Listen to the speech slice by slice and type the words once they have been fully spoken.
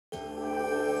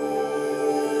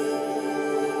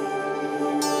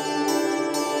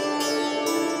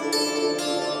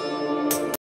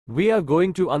We are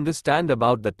going to understand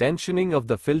about the tensioning of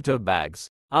the filter bags.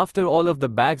 After all of the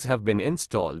bags have been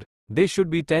installed, they should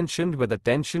be tensioned with a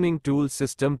tensioning tool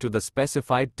system to the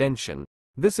specified tension.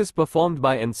 This is performed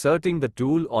by inserting the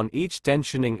tool on each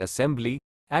tensioning assembly,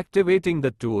 activating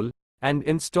the tool, and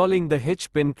installing the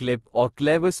hitch pin clip or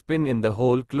clevis pin in the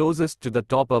hole closest to the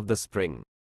top of the spring.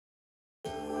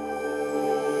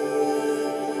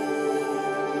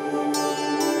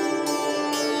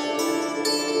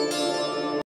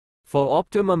 For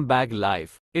optimum bag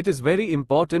life, it is very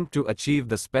important to achieve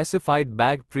the specified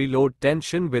bag preload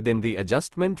tension within the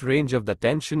adjustment range of the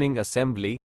tensioning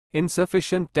assembly.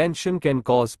 Insufficient tension can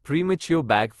cause premature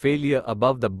bag failure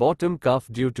above the bottom cuff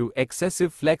due to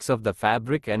excessive flex of the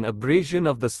fabric and abrasion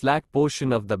of the slack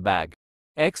portion of the bag.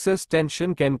 Excess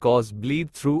tension can cause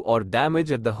bleed through or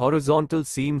damage at the horizontal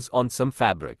seams on some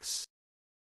fabrics.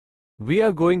 We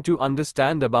are going to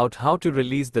understand about how to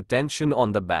release the tension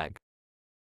on the bag.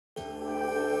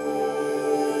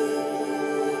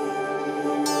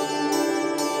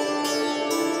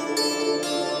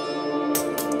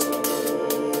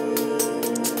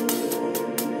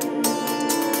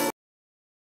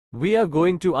 We are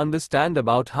going to understand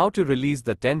about how to release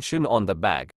the tension on the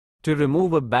bag. To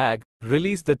remove a bag,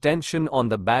 release the tension on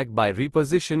the bag by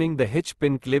repositioning the hitch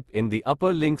pin clip in the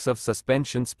upper links of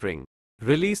suspension spring.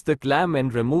 Release the clamp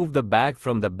and remove the bag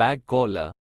from the bag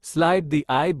collar. Slide the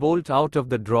eye bolt out of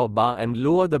the drawbar and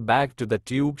lower the bag to the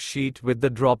tube sheet with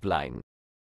the drop line.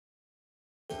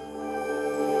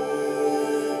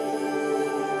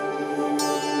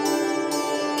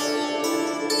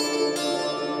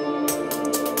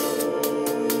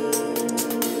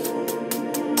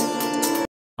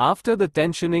 After the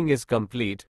tensioning is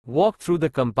complete, walk through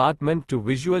the compartment to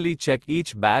visually check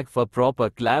each bag for proper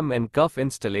clamp and cuff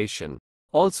installation.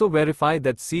 Also verify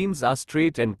that seams are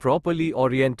straight and properly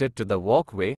oriented to the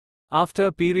walkway. After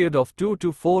a period of 2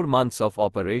 to 4 months of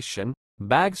operation,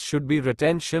 bags should be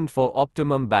retensioned for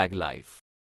optimum bag life.